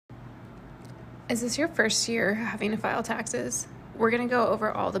Is this your first year having to file taxes? We're going to go over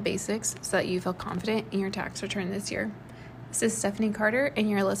all the basics so that you feel confident in your tax return this year. This is Stephanie Carter, and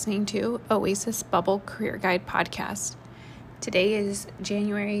you're listening to Oasis Bubble Career Guide Podcast. Today is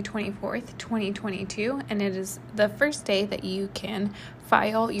January 24th, 2022, and it is the first day that you can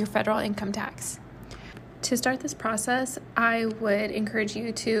file your federal income tax. To start this process, I would encourage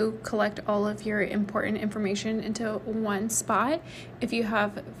you to collect all of your important information into one spot. If you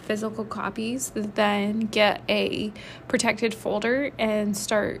have physical copies, then get a protected folder and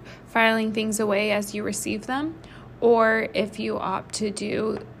start filing things away as you receive them. Or if you opt to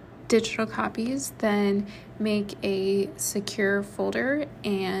do digital copies, then make a secure folder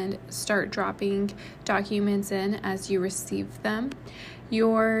and start dropping documents in as you receive them.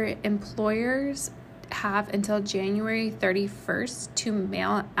 Your employers have until January 31st to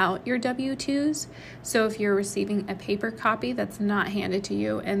mail out your W-2s. So if you're receiving a paper copy that's not handed to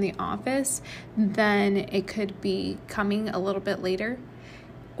you in the office, then it could be coming a little bit later.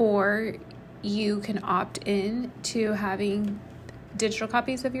 Or you can opt in to having digital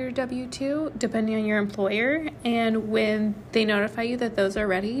copies of your W-2 depending on your employer, and when they notify you that those are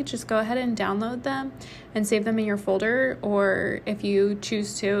ready, just go ahead and download them and save them in your folder, or if you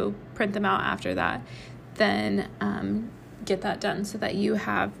choose to print them out after that, then get that done so that you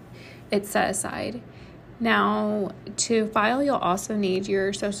have it set aside. Now, to file, you'll also need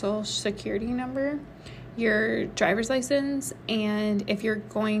your social security number, your driver's license, and if you're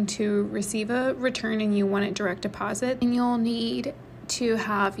going to receive a return and you want it direct deposit, then you'll need to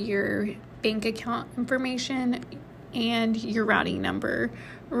have your bank account information and your routing number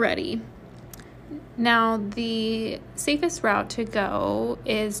ready. Now, the safest route to go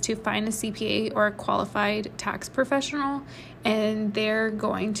is to find a CPA or a qualified tax professional, and they're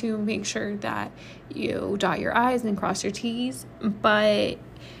going to make sure that you dot your I's and cross your T's, but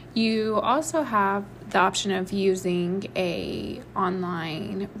you also have the option of using a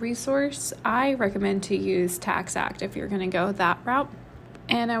online resource. I recommend to use TaxAct if you're going to go that route.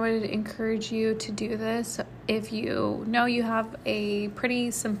 And I would encourage you to do this if you know you have a pretty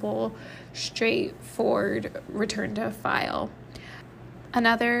simple, straightforward return to file.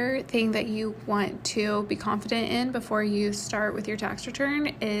 Another thing that you want to be confident in before you start with your tax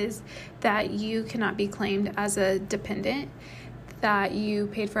return is that you cannot be claimed as a dependent, that you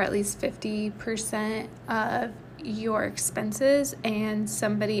paid for at least 50% of your expenses and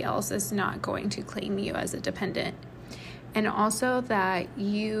somebody else is not going to claim you as a dependent. And also that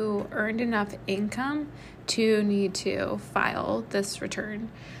you earned enough income to need to file this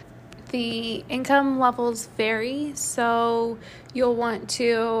return. The income levels vary, so you'll want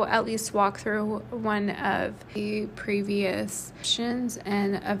to at least walk through one of the previous options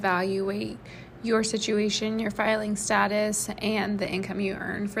and evaluate your situation, your filing status, and the income you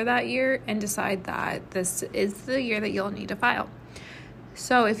earn for that year, and decide that this is the year that you'll need to file.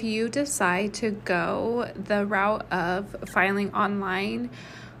 So if you decide to go the route of filing online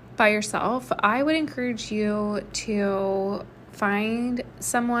by yourself, I would encourage you to find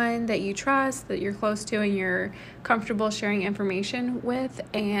someone that you trust, that you're close to and you're comfortable sharing information with,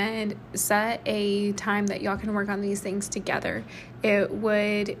 and set a time that y'all can work on these things together. It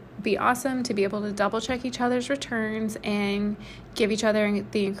would be awesome to be able to double check each other's returns and give each other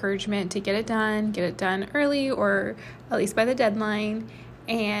the encouragement to get it done early or at least by the deadline,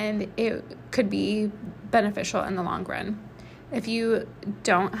 and it could be beneficial in the long run. If you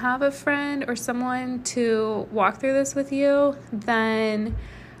don't have a friend or someone to walk through this with you, then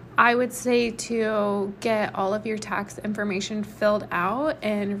I would say to get all of your tax information filled out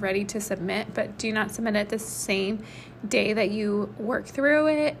and ready to submit, but do not submit it the same day that you work through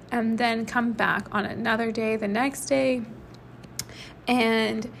it, and then come back on another day, the next day,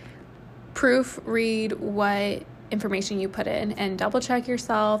 and proofread what information you put in and double check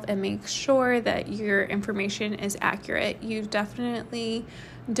yourself and make sure that your information is accurate. You definitely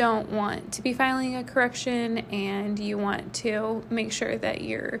don't want to be filing a correction, and you want to make sure that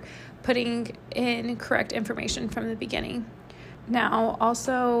you're putting in correct information from the beginning. Now,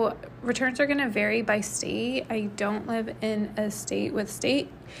 also, returns are going to vary by state. I don't live in a state with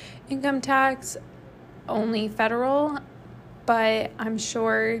state income tax, only federal, but I'm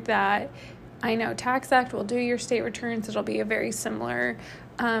sure that I know TaxAct will do your state returns. It'll be a very similar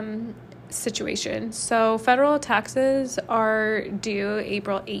situation. So federal taxes are due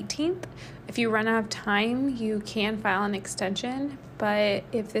April 18th. If you run out of time, you can file an extension. But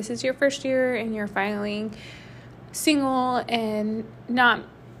if this is your first year and you're filing single and not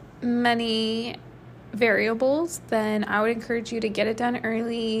many variables, then I would encourage you to get it done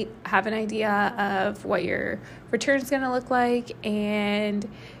early, have an idea of what your return is going to look like, and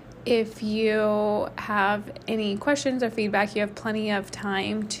If you have any questions or feedback, you have plenty of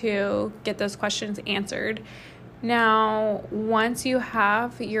time to get those questions answered. Now, once you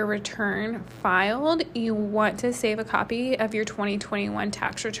have your return filed, you want to save a copy of your 2021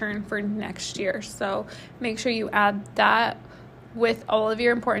 tax return for next year. So make sure you add that with all of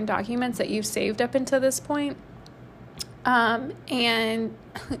your important documents that you've saved up until this point. And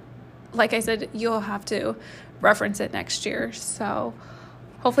like I said, you'll have to reference it next year. So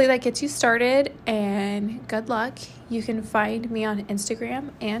hopefully that gets you started, and good luck. You can find me on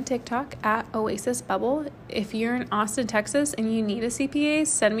Instagram and TikTok at Oasis Bubble. If you're in Austin, Texas, and you need a CPA,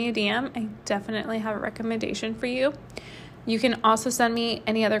 send me a DM. I definitely have a recommendation for you. You can also send me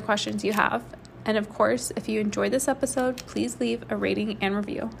any other questions you have. And of course, if you enjoyed this episode, please leave a rating and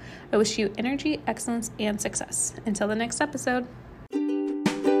review. I wish you energy, excellence, and success. Until the next episode.